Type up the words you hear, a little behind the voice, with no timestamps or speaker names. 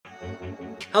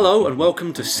Hello and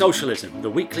welcome to Socialism, the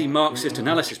weekly Marxist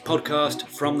analysis podcast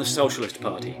from the Socialist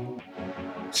Party.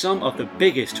 Some of the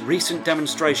biggest recent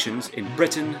demonstrations in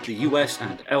Britain, the US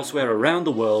and elsewhere around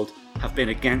the world have been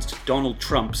against Donald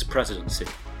Trump's presidency.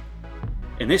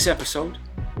 In this episode,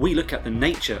 we look at the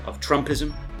nature of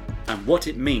Trumpism and what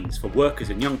it means for workers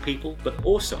and young people, but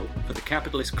also for the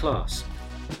capitalist class.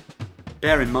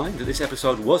 Bear in mind that this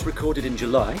episode was recorded in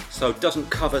July, so it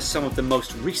doesn't cover some of the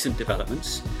most recent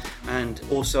developments, and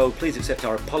also please accept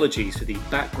our apologies for the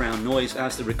background noise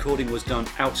as the recording was done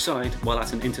outside while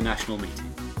at an international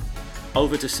meeting.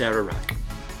 Over to Sarah Rack.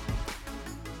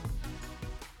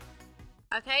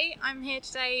 Okay, I'm here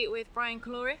today with Brian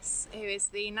Caloris, who is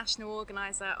the national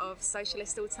organiser of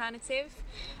Socialist Alternative.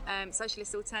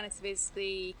 Socialist Alternative is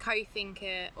the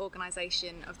co-thinker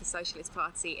organisation of the Socialist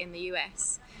Party in the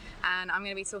US. And I'm going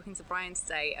to be talking to Brian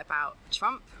today about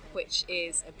Trump, which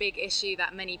is a big issue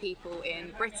that many people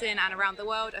in Britain and around the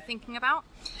world are thinking about.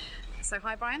 So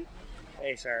hi Brian.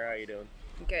 Hey Sarah, how you doing?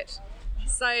 Good.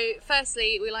 So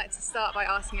firstly, we like to start by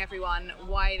asking everyone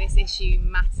why this issue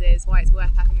matters, why it's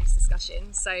worth having this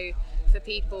discussion. So for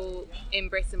people in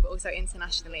Britain but also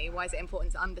internationally, why is it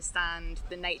important to understand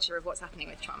the nature of what's happening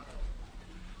with Trump?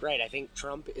 Right, I think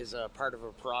Trump is a part of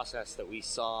a process that we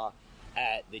saw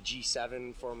at the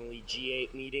G7, formerly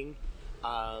G8 meeting,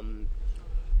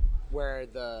 where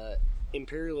the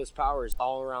imperialist powers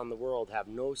all around the world have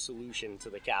no solution to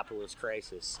the capitalist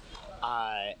crisis.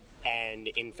 And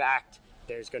in fact,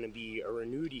 there's going to be a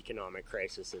renewed economic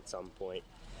crisis at some point.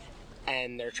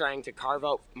 And they're trying to carve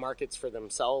out markets for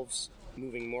themselves,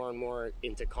 moving more and more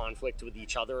into conflict with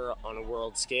each other on a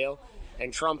world scale.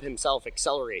 And Trump himself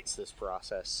accelerates this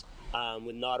process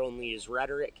with not only his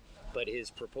rhetoric, but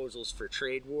his proposals for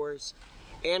trade wars.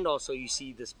 And also you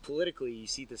see this politically, you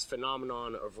see this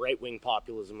phenomenon of right-wing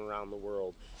populism around the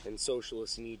world, and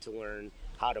socialists need to learn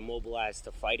how to mobilize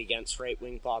to fight against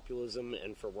right-wing populism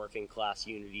and for working class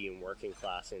unity and working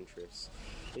class interests.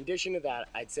 In addition to that,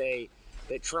 I'd say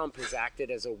that Trump has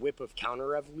acted as a whip of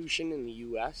counter-revolution in the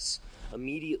US.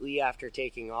 Immediately after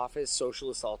taking office,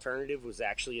 Socialist Alternative was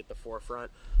actually at the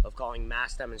forefront of calling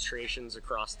mass demonstrations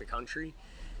across the country.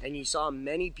 And you saw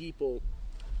many people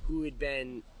who had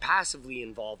been passively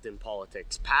involved in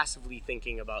politics, passively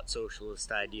thinking about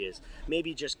socialist ideas,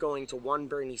 maybe just going to one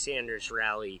Bernie Sanders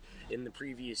rally in the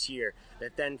previous year,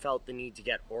 that then felt the need to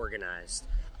get organized.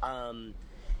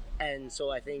 And so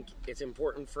I think it's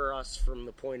important for us from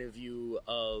the point of view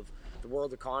of the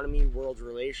world economy, world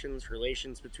relations,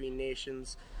 relations between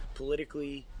nations,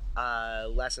 politically,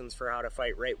 lessons for how to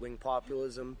fight right-wing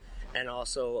populism, and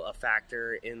also a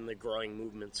factor in the growing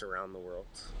movements around the world.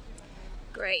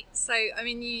 Great. So, I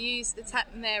mean, you used the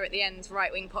term there at the end,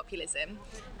 right-wing populism,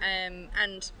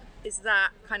 and is that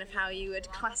kind of how you would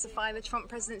classify the Trump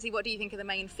presidency? What do you think are the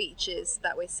main features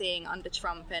that we're seeing under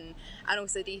Trump, and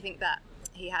also do you think that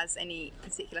he has any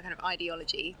particular kind of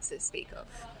ideology to speak of?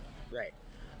 Right.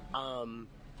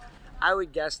 I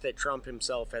would guess that Trump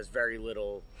himself has very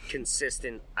little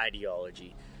consistent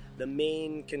ideology. The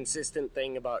main consistent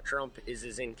thing about Trump is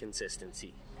his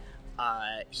inconsistency.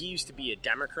 He used to be a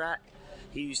Democrat.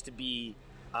 He used to be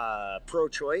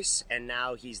pro-choice, and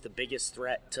now he's the biggest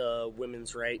threat to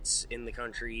women's rights in the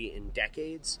country in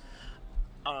decades.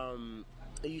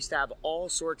 He used to have all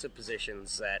sorts of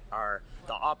positions that are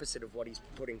the opposite of what he's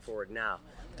putting forward now.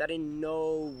 That in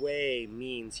no way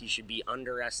means he should be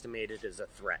underestimated as a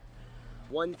threat.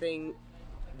 One thing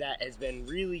that has been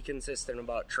really consistent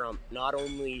about Trump, not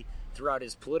only throughout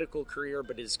his political career,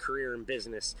 but his career in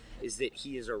business, is that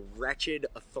he is a wretched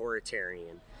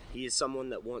authoritarian. He is someone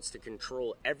that wants to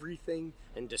control everything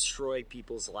and destroy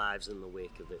people's lives in the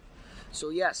wake of it. So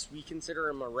yes, we consider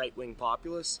him a right-wing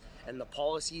populist, and the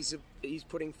policies he's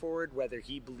putting forward, whether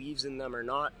he believes in them or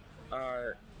not,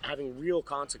 are having real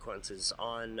consequences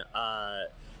on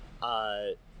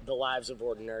the lives of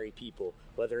ordinary people,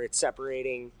 whether it's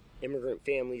separating immigrant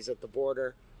families at the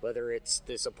border, whether it's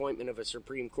this appointment of a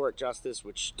Supreme Court justice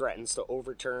which threatens to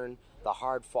overturn the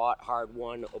hard-fought,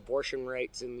 hard-won abortion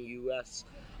rights in the U.S.,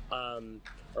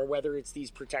 or whether it's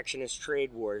these protectionist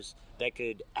trade wars that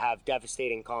could have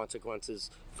devastating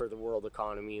consequences for the world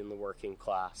economy and the working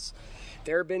class.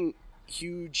 There have been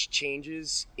huge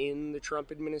changes in the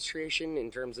Trump administration in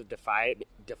terms of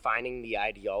defining the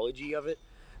ideology of it.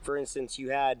 For instance, you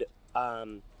had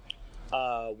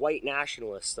a white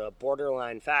nationalist, a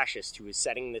borderline fascist, who was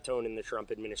setting the tone in the Trump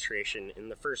administration in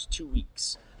the first 2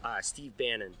 weeks, Steve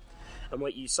Bannon. And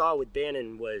what you saw with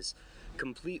Bannon was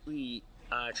completely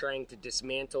trying to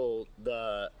dismantle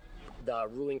the the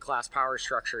ruling class power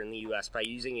structure in the U.S. by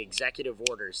using executive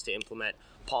orders to implement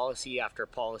policy after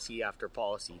policy after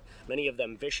policy. Many of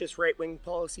them vicious right-wing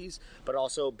policies, but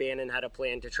also Bannon had a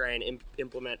plan to try and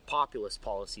implement populist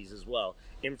policies as well,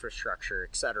 infrastructure,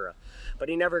 etc. But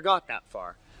he never got that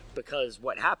far, because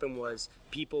what happened was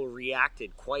people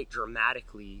reacted quite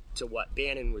dramatically to what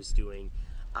Bannon was doing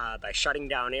by shutting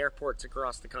down airports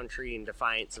across the country in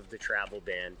defiance of the travel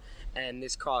ban. And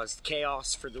this caused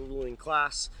chaos for the ruling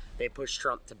class. They pushed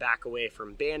Trump to back away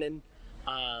from Bannon.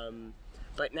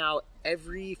 But now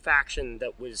every faction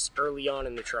that was early on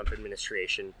in the Trump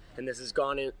administration, and this is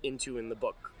gone into in the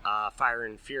book, Fire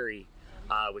and Fury,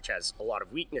 which has a lot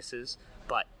of weaknesses,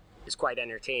 but is quite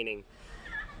entertaining.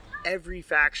 Every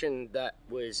faction that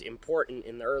was important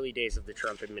in the early days of the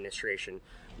Trump administration,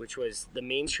 which was the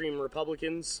mainstream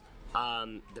Republicans,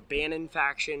 the Bannon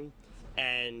faction,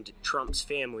 and Trump's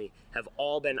family, have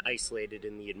all been isolated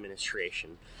in the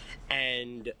administration.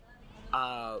 And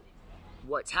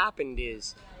what's happened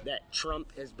is that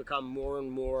Trump has become more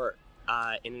and more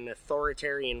in an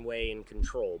authoritarian way in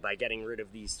control by getting rid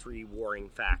of these three warring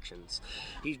factions.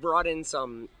 He's brought in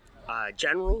some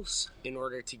generals in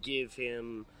order to give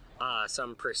him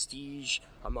some prestige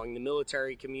among the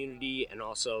military community, and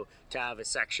also to have a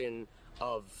section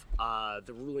of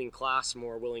the ruling class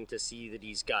more willing to see that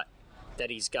he's got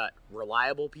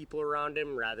reliable people around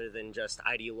him rather than just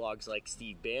ideologues like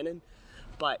Steve Bannon.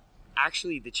 But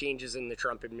actually, the changes in the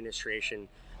Trump administration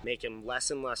make him less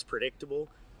and less predictable.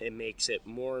 It makes it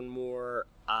more and more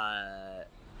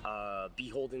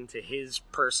beholden to his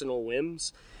personal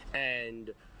whims,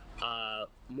 and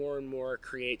more and more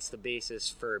creates the basis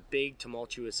for big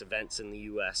tumultuous events in the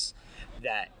U.S.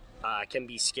 that can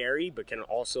be scary, but can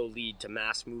also lead to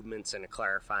mass movements and a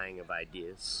clarifying of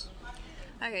ideas.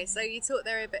 Okay, so you talked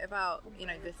there a bit about,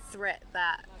 the threat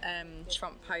that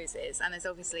Trump poses, and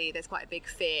there's quite a big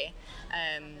fear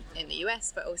in the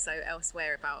US, but also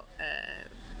elsewhere about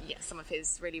some of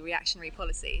his really reactionary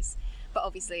policies. But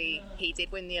obviously, he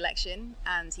did win the election,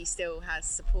 and he still has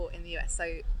support in the US.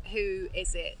 So, who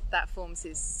is it that forms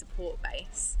his support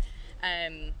base,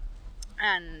 and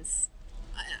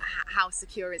how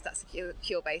secure is that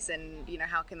secure base, and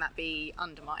how can that be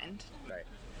undermined? Right.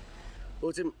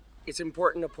 Well, it's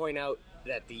important to point out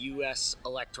that the U.S.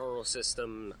 electoral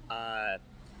system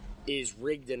is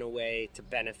rigged in a way to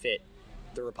benefit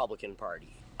the Republican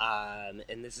Party.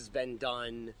 And this has been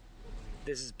done,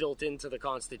 this is built into the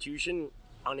Constitution,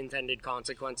 unintended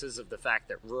consequences of the fact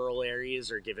that rural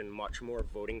areas are given much more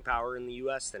voting power in the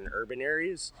U.S. than urban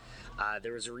areas.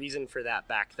 There was a reason for that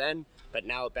back then, but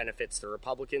now it benefits the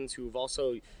Republicans, who have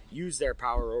also used their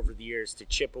power over the years to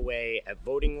chip away at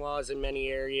voting laws in many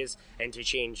areas and to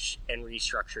change and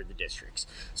restructure the districts.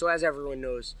 So as everyone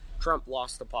knows, Trump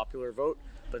lost the popular vote,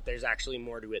 but there's actually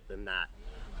more to it than that.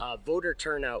 Voter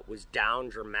turnout was down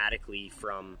dramatically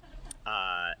from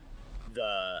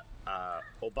the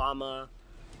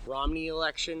Obama-Romney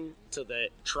election to the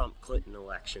Trump-Clinton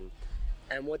election.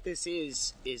 And what this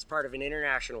is part of an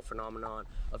international phenomenon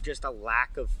of just a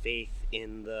lack of faith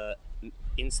in the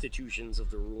institutions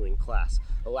of the ruling class,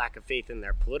 a lack of faith in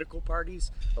their political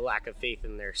parties, a lack of faith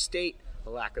in their state, a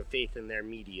lack of faith in their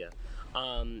media.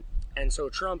 And so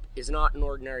Trump is not an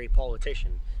ordinary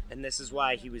politician, and this is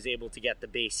why he was able to get the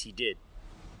base he did.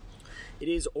 It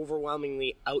is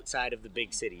overwhelmingly outside of the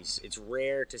big cities. It's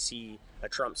rare to see a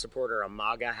Trump supporter, a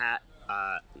MAGA hat,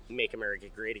 Make America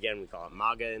Great Again, we call it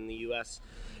MAGA in the U.S.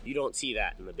 You don't see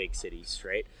that in the big cities,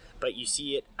 right? But you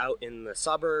see it out in the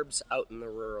suburbs, out in the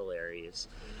rural areas.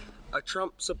 A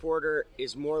Trump supporter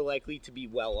is more likely to be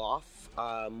well off,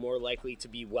 more likely to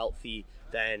be wealthy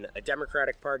than a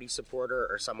Democratic Party supporter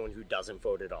or someone who doesn't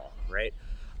vote at all, right?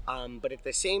 But at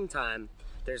the same time,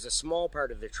 there's a small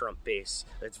part of the Trump base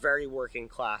that's very working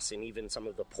class, and even some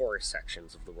of the poorest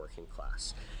sections of the working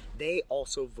class. They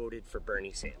also voted for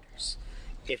Bernie Sanders.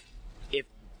 If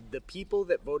the people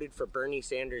that voted for Bernie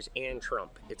Sanders and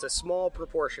Trump, it's a small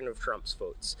proportion of Trump's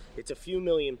votes. It's a few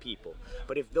million people.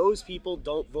 But if those people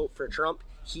don't vote for Trump,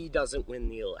 he doesn't win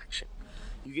the election.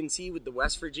 You can see with the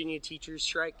West Virginia teachers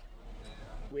strike,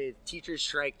 with teachers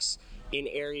strikes in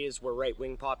areas where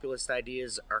right-wing populist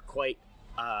ideas are quite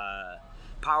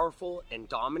powerful and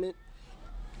dominant,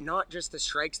 not just the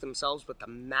strikes themselves, but the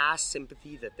mass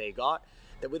sympathy that they got,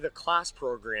 that with a class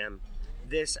program,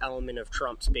 this element of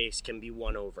Trump's base can be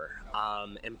won over.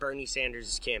 And Bernie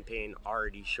Sanders' campaign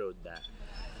already showed that.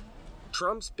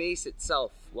 Trump's base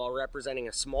itself, while representing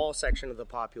a small section of the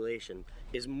population,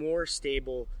 is more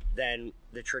stable than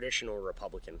the traditional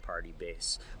Republican Party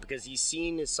base, because he's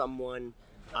seen as someone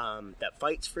that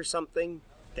fights for something,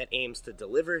 that aims to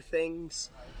deliver things,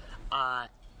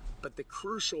 But the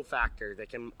crucial factor that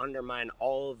can undermine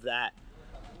all of that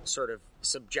sort of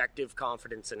subjective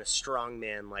confidence in a strong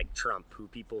man like Trump, who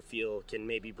people feel can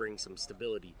maybe bring some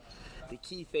stability, the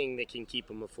key thing that can keep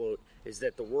him afloat is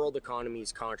that the world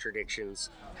economy's contradictions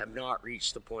have not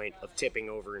reached the point of tipping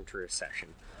over into recession.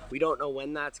 We don't know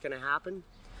when that's going to happen,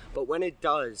 but when it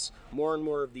does, more and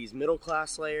more of these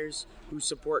middle-class layers who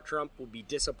support Trump will be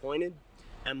disappointed,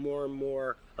 and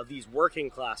more of these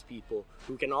working-class people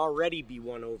who can already be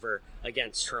won over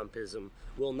against Trumpism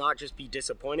will not just be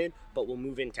disappointed, but will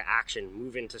move into action,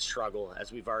 move into struggle,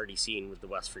 as we've already seen with the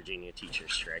West Virginia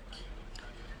teachers' strike.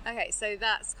 Okay, so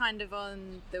that's kind of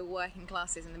on the working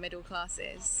classes and the middle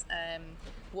classes.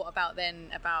 What about then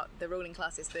about the ruling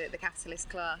classes, the capitalist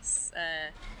class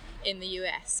in the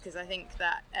US? Because I think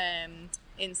that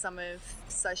in some of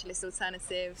Socialist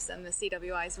Alternatives and the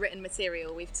CWI's written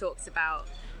material, we've talked about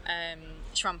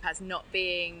Trump as not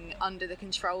being under the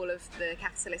control of the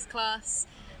capitalist class,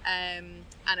 and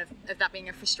of that being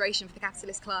a frustration for the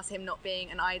capitalist class, him not being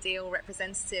an ideal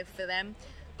representative for them,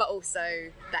 but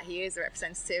also that he is a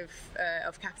representative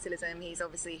of capitalism. He's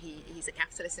obviously he's a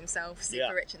capitalist himself,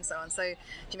 super rich and so on. So do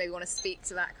you maybe want to speak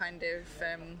to that kind of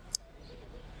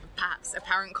perhaps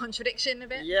apparent contradiction a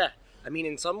bit? Yeah. I mean,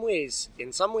 in some ways,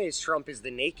 Trump is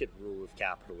the naked rule of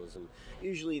capitalism.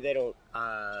 Usually, they don't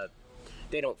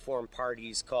form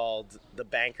parties called the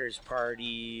Bankers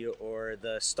Party or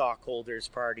the Stockholders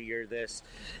Party or this.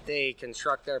 They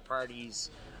construct their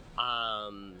parties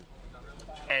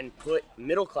and put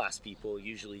middle-class people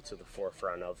usually to the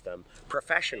forefront of them.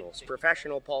 Professionals,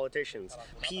 professional politicians,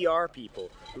 PR people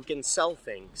who can sell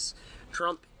things.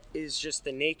 Trump is just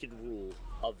the naked rule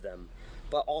of them.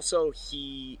 But also,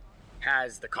 he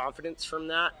has the confidence from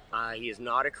that. He is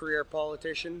not a career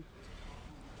politician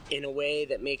in a way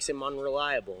that makes him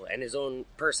unreliable, and his own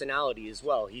personality as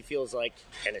well. He feels like,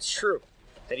 and it's true,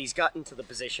 that he's gotten to the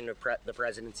position of the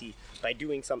presidency by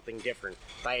doing something different,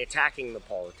 by attacking the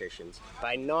politicians,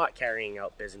 by not carrying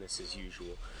out business as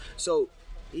usual. So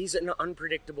he's an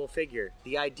unpredictable figure.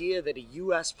 The idea that a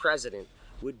U.S. president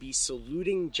would be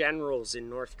saluting generals in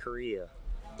North Korea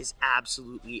is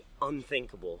absolutely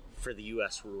unthinkable for the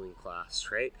U.S. ruling class,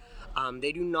 right?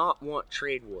 They do not want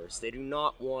trade wars. They do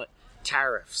not want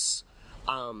tariffs.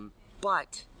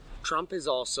 But Trump is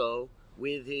also,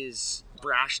 with his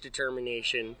brash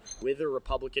determination, with a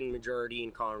Republican majority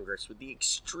in Congress, with the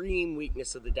extreme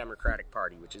weakness of the Democratic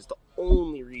Party, which is the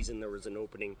only reason there was an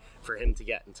opening for him to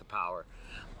get into power,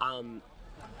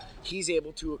 he's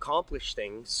able to accomplish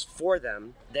things for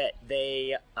them that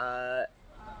they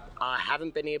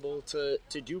haven't been able to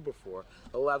do before.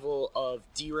 A level of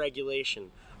deregulation,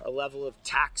 a level of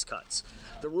tax cuts.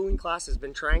 The ruling class has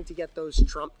been trying to get those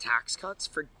Trump tax cuts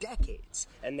for decades,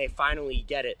 and they finally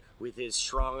get it with his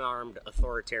strong-armed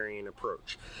authoritarian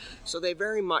approach. So they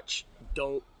very much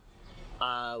don't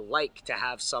like to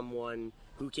have someone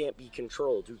who can't be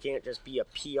controlled, who can't just be a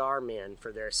PR man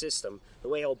for their system, the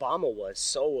way Obama was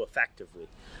so effectively.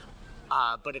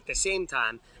 But at the same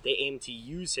time, they aim to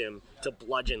use him to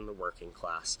bludgeon the working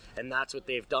class. And that's what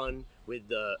they've done with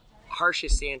the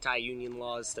harshest anti-union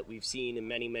laws that we've seen in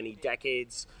many, many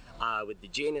decades, with the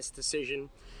Janus decision.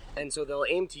 And so they'll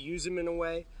aim to use him in a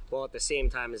way, while at the same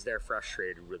time as they're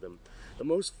frustrated with him. The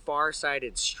most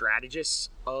far-sighted strategists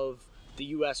of the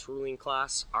U.S. ruling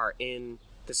class are in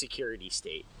the security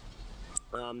state.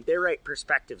 They write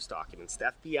perspectives documents.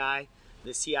 The FBI,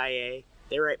 the CIA,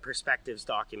 they write perspectives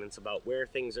documents about where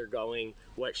things are going,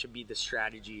 what should be the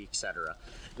strategy, etc.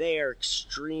 They are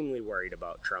extremely worried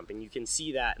about Trump, and you can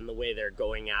see that in the way they're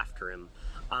going after him.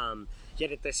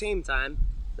 Yet at the same time,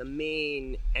 the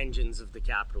main engines of the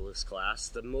capitalist class,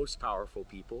 the most powerful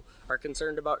people, are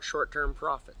concerned about short-term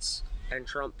profits. And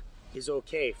Trump is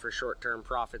okay for short-term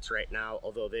profits right now,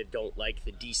 although they don't like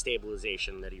the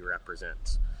destabilization that he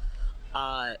represents.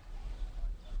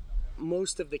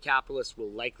 Most of the capitalists will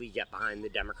likely get behind the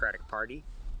Democratic Party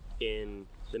in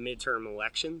the midterm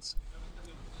elections.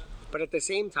 But at the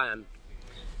same time,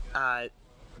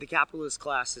 the capitalist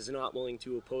class is not willing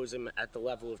to oppose him at the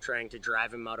level of trying to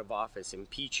drive him out of office,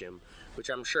 impeach him, which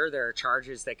I'm sure there are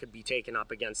charges that could be taken up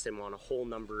against him on a whole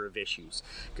number of issues,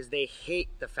 because they hate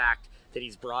the fact that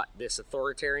he's brought this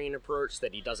authoritarian approach,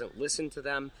 that he doesn't listen to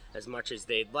them as much as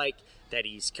they'd like, that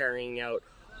he's carrying out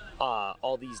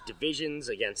all these divisions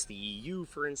against the EU,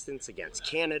 for instance, against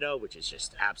Canada, which is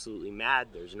just absolutely mad.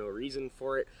 There's no reason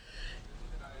for it.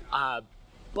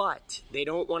 But they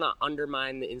don't want to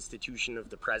undermine the institution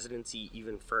of the presidency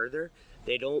even further.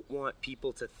 They don't want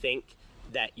people to think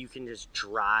that you can just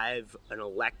drive an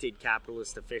elected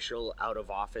capitalist official out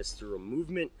of office through a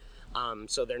movement.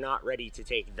 So they're not ready to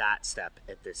take that step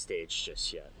at this stage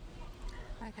just yet.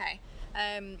 Okay.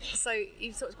 So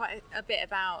you've talked quite a bit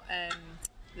about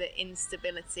the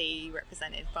instability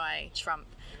represented by Trump,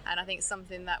 and I think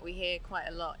something that we hear quite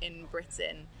a lot in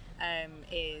Britain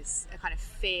is a kind of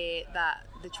fear that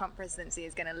the Trump presidency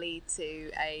is going to lead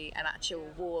to an actual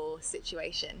war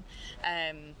situation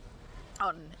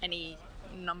on any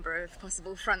number of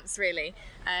possible fronts, really.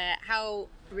 How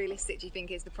realistic do you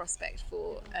think is the prospect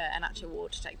for an actual war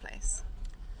to take place?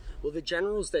 Well, the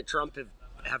generals that Trump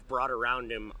have brought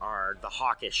around him are the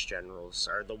hawkish generals,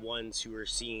 are the ones who are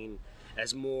seen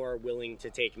as more willing to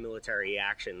take military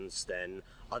actions than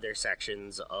other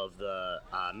sections of the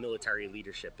military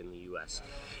leadership in the U.S.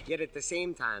 Yet at the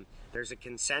same time, there's a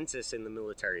consensus in the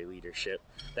military leadership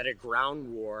that a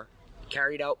ground war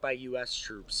carried out by U.S.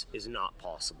 troops is not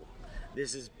possible.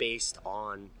 This is based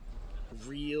on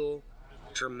real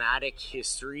dramatic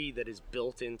history that is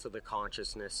built into the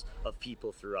consciousness of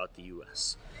people throughout the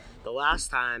U.S. The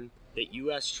last time that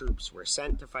U.S. troops were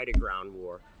sent to fight a ground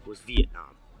war was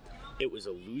Vietnam. It was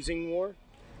a losing war,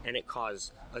 and it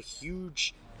caused a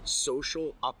huge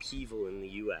social upheaval in the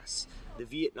U.S. The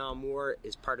Vietnam War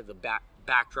is part of the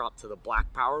backdrop to the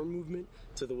Black Power movement,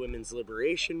 to the women's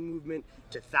liberation movement,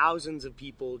 to thousands of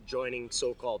people joining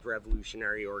so-called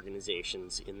revolutionary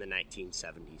organizations in the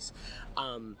 1970s.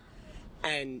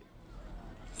 And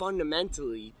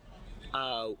fundamentally,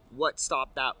 what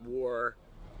stopped that war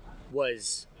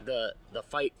was the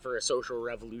fight for a social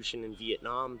revolution in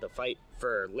Vietnam, the fight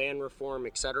for land reform,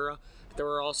 etc. There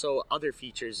were also other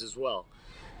features as well.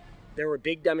 There were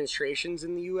big demonstrations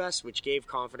in the U.S. which gave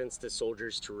confidence to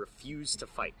soldiers to refuse to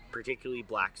fight, particularly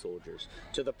black soldiers,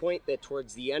 to the point that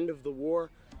towards the end of the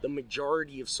war, the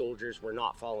majority of soldiers were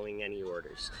not following any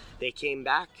orders. They came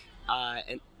back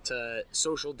to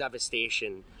social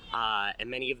devastation, and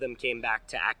many of them came back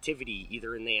to activity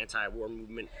either in the anti-war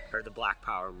movement or the Black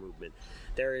Power movement.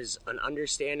 There is an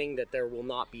understanding that there will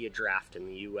not be a draft in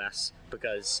the U.S.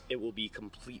 because it will be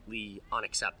completely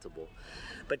unacceptable.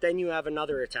 But then you have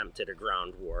another attempt at a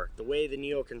ground war. The way the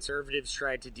neoconservatives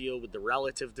tried to deal with the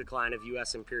relative decline of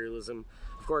U.S. imperialism.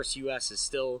 Of course, U.S. is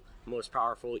still the most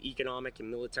powerful economic and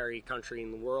military country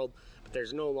in the world, but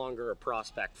there's no longer a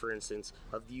prospect, for instance,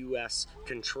 of the U.S.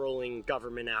 controlling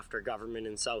government after government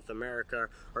in South America,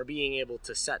 or being able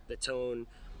to set the tone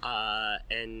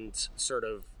and sort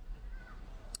of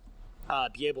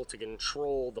be able to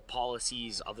control the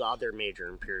policies of the other major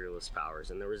imperialist powers.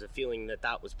 And there was a feeling that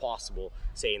that was possible,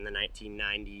 say, in the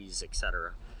 1990s,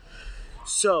 etc.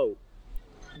 So,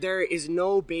 there is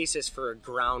no basis for a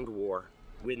ground war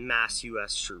with mass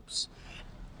U.S. troops.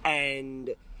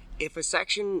 And if a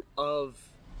section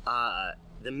of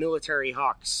the military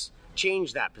hawks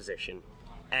changed that position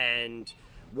and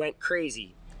went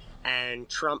crazy, and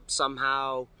Trump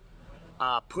somehow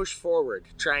pushed forward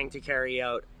trying to carry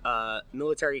out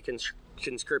military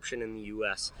conscription in the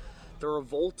U.S., the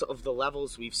revolt of the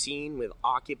levels we've seen with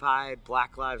Occupy,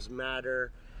 Black Lives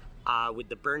Matter, with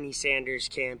the Bernie Sanders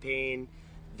campaign,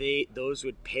 those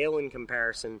would pale in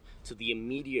comparison to the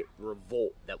immediate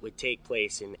revolt that would take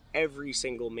place in every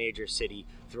single major city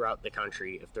throughout the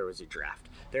country if there was a draft.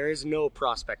 There is no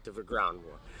prospect of a ground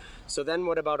war. So then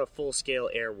what about a full-scale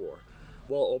air war?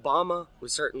 Well, Obama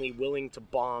was certainly willing to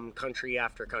bomb country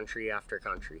after country after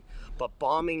country, but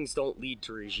bombings don't lead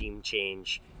to regime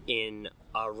change in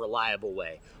a reliable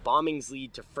way. Bombings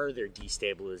lead to further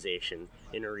destabilization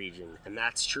in a region, and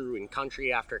that's true in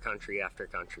country after country after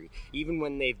country. Even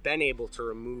when they've been able to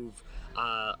remove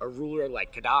a ruler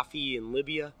like Gaddafi in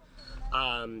Libya,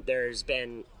 there's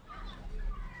been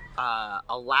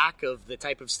a lack of the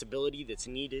type of stability that's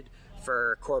needed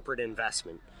for corporate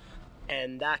investment.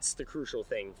 And that's the crucial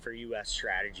thing for U.S.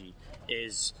 strategy,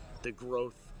 is the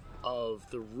growth of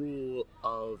the rule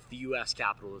of the U.S.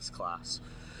 capitalist class.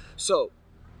 So,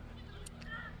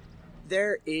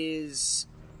 there is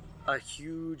a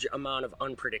huge amount of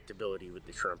unpredictability with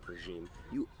the Trump regime.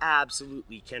 You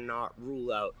absolutely cannot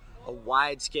rule out a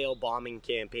wide-scale bombing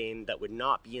campaign that would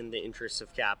not be in the interests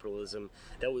of capitalism,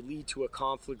 that would lead to a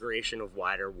conflagration of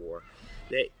wider war.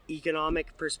 The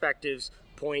economic perspectives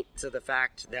point to the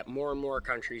fact that more and more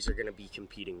countries are going to be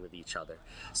competing with each other.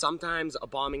 Sometimes a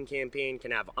bombing campaign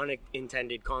can have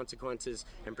unintended consequences,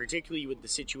 and particularly with the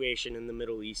situation in the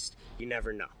Middle East, you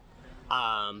never know.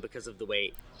 Because of the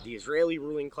way the Israeli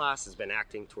ruling class has been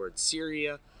acting towards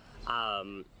Syria,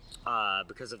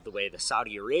 because of the way the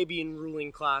Saudi Arabian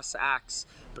ruling class acts,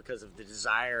 because of the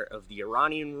desire of the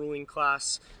Iranian ruling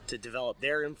class to develop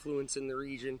their influence in the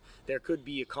region, there could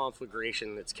be a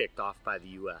conflagration that's kicked off by the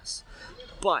U.S.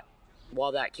 But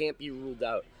while that can't be ruled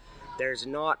out, there's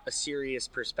not a serious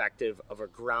perspective of a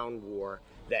ground war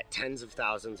that tens of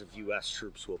thousands of U.S.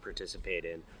 troops will participate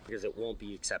in, because it won't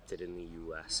be accepted in the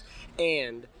U.S.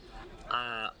 And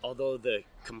although the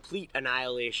complete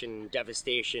annihilation,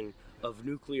 devastation of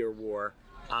nuclear war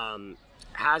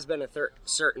has been a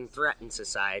certain threat in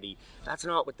society, that's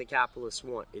not what the capitalists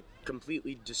want. It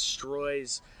completely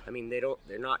destroys,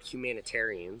 they're not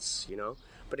humanitarians,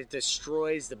 but it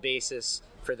destroys the basis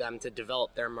for them to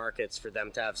develop their markets, for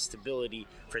them to have stability,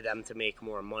 for them to make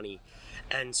more money.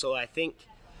 And so I think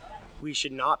we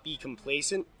should not be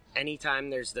complacent anytime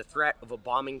there's the threat of a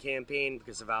bombing campaign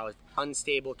because of how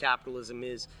unstable capitalism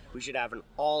is. We should have an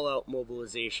all-out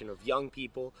mobilization of young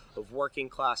people, of working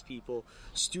class people,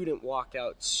 student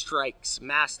walkouts, strikes,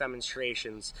 mass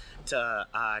demonstrations to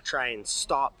try and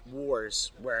stop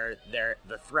wars where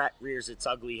the threat rears its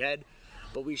ugly head.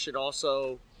 But we should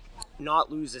also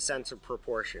not lose a sense of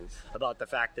proportion about the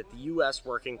fact that the U.S.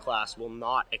 working class will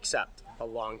not accept a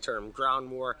long-term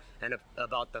ground war, and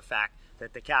about the fact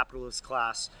that the capitalist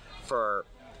class, for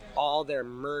all their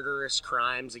murderous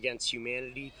crimes against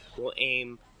humanity, will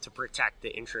aim to protect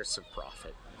the interests of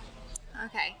profit.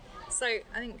 Okay, so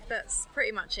I think that's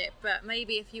pretty much it, but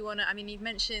maybe if you want to, you've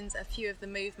mentioned a few of the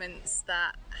movements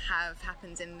that have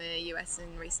happened in the US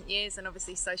in recent years, and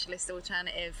obviously Socialist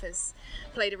Alternative has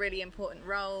played a really important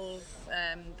role.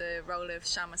 The role of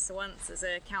Kshama Sawant as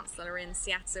a councillor in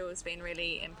Seattle has been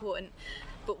really important.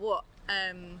 But what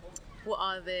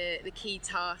are the key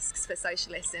tasks for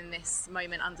socialists in this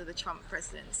moment under the Trump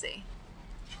presidency?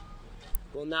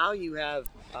 Well, now you have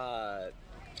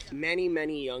many,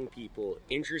 many young people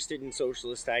interested in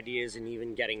socialist ideas and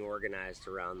even getting organized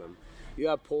around them. You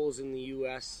have polls in the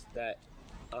U.S. that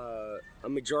a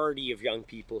majority of young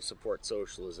people support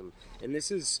socialism. And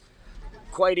this is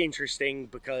quite interesting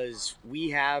because we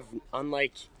have,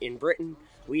 unlike in Britain,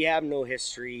 we have no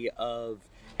history of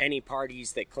any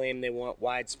parties that claim they want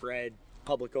widespread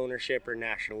public ownership or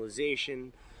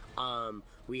nationalization.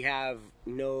 We have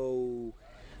no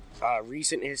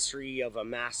recent history of a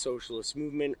mass socialist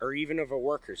movement or even of a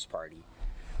workers' party.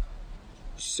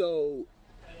 So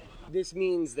this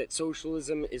means that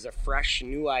socialism is a fresh,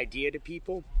 new idea to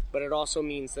people, but it also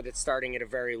means that it's starting at a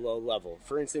very low level.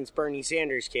 For instance, Bernie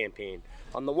Sanders' campaign.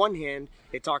 On the one hand,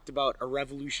 it talked about a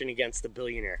revolution against the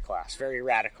billionaire class, very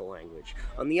radical language.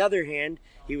 On the other hand,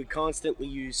 he would constantly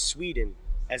use Sweden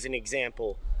as an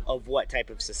example of what type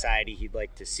of society he'd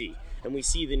like to see. And we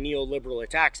see the neoliberal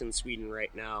attacks in Sweden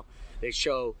right now. They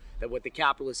show that what the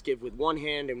capitalists give with one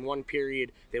hand in one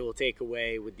period, they will take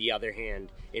away with the other hand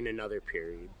in another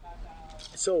period.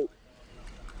 So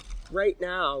right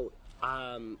now,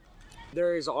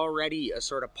 there is already a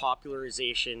sort of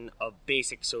popularization of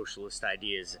basic socialist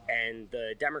ideas, and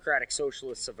the Democratic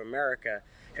Socialists of America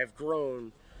have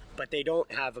grown, but they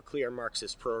don't have a clear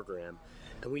Marxist program.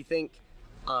 And we think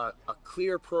a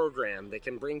clear program that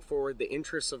can bring forward the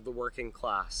interests of the working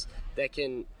class, that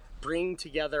can bring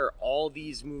together all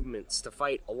these movements to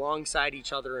fight alongside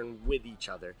each other and with each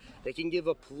other, that can give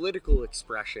a political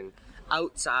expression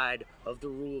outside of the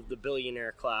rule of the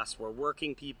billionaire class, where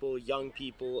working people, young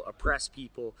people, oppressed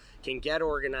people can get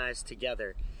organized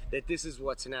together, that this is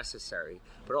what's necessary.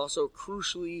 But also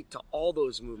crucially to all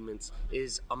those movements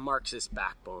is a Marxist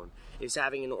backbone, is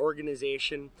having an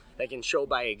organization that can show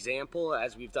by example,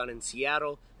 as we've done in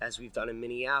Seattle, as we've done in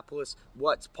Minneapolis,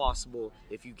 what's possible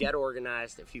if you get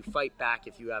organized, if you fight back,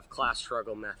 if you have class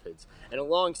struggle methods. And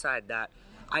alongside that,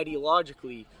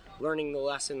 ideologically, learning the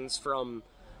lessons from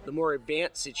the more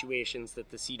advanced situations that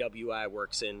the CWI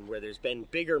works in, where there's been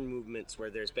bigger movements,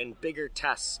 where there's been bigger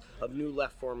tests of new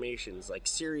left formations, like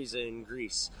Syriza in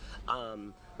Greece,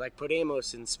 like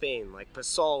Podemos in Spain, like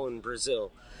PSOL in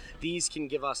Brazil. These can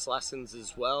give us lessons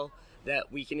as well,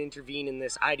 that we can intervene in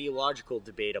this ideological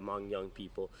debate among young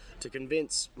people to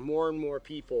convince more and more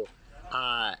people,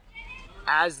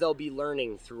 as they'll be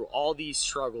learning through all these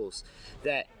struggles,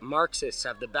 that Marxists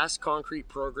have the best concrete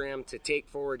program to take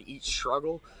forward each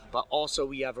struggle, but also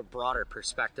we have a broader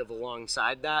perspective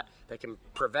alongside that can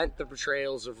prevent the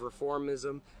betrayals of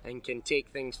reformism and can take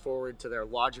things forward to their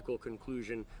logical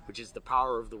conclusion, which is the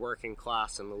power of the working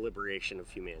class and the liberation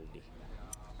of humanity.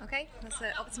 Okay, that's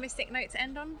an optimistic note to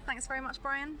end on. Thanks very much,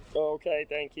 Brian. Okay,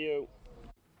 thank you.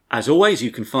 As always, you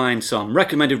can find some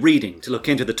recommended reading to look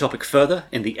into the topic further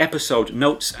in the episode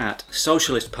notes at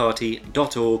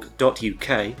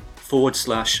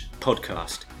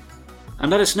socialistparty.org.uk/podcast. And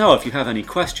let us know if you have any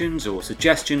questions or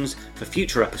suggestions for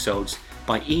future episodes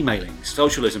by emailing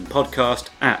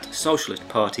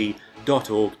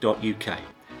socialismpodcast@socialistparty.org.uk.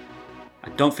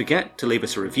 And don't forget to leave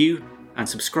us a review and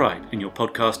subscribe in your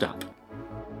podcast app.